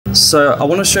So I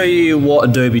want to show you what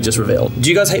Adobe just revealed. Do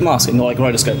you guys hate masking or like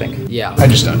rotoscoping? Yeah. I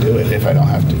just don't do it if I don't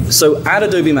have to. So at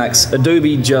Adobe Max,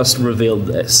 Adobe just revealed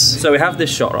this. So we have this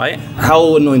shot, right?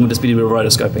 How annoying would this be with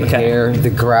rotoscoping? The hair, the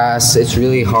grass, it's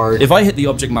really hard. If I hit the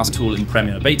object mask tool in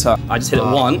Premiere Beta, I just hit it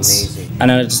once, amazing. and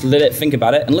then I just let it think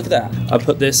about it, and look at that. I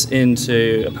put this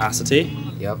into opacity,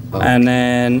 Yep. and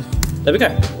then there we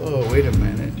go. Oh, wait a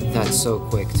minute. That's so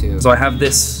quick too. So I have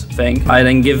this thing, I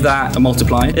then give that a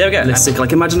multiply. There we go. Let's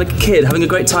like imagine like a kid having a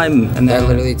great time, and That then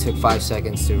literally took 5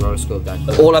 seconds to rotoscope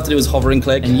that. all I have to do is hover and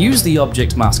click and use the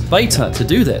object mask beta to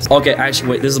do this. Okay,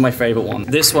 actually wait, this is my favorite one.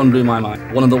 This one blew my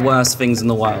mind. One of the worst things in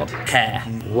the world. Hair.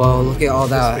 Whoa, look at all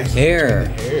that hair.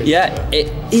 Yeah,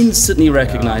 it instantly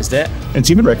recognized it. It's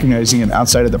even recognizing it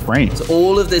outside of the frame. So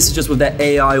all of this is just with their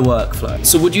AI workflow.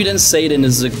 So would you then say then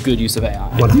this is a good use of AI?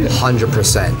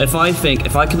 100%.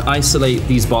 If I can isolate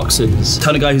these boxes,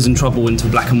 turn a guy who's in trouble into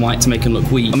black and white to make him look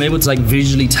weak, I'm able to like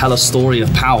visually tell a story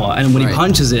of power, and when he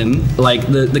punches him, like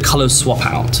the colors swap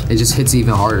out. It just hits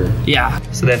even harder. Yeah.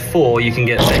 So therefore you can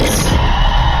get this.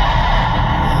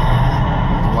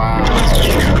 Wow.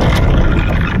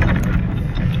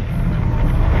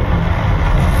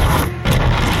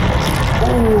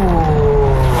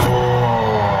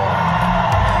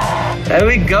 There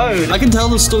we go. I can tell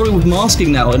the story with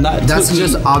masking now, and That's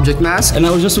just object mask? and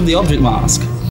that was just with the object mask.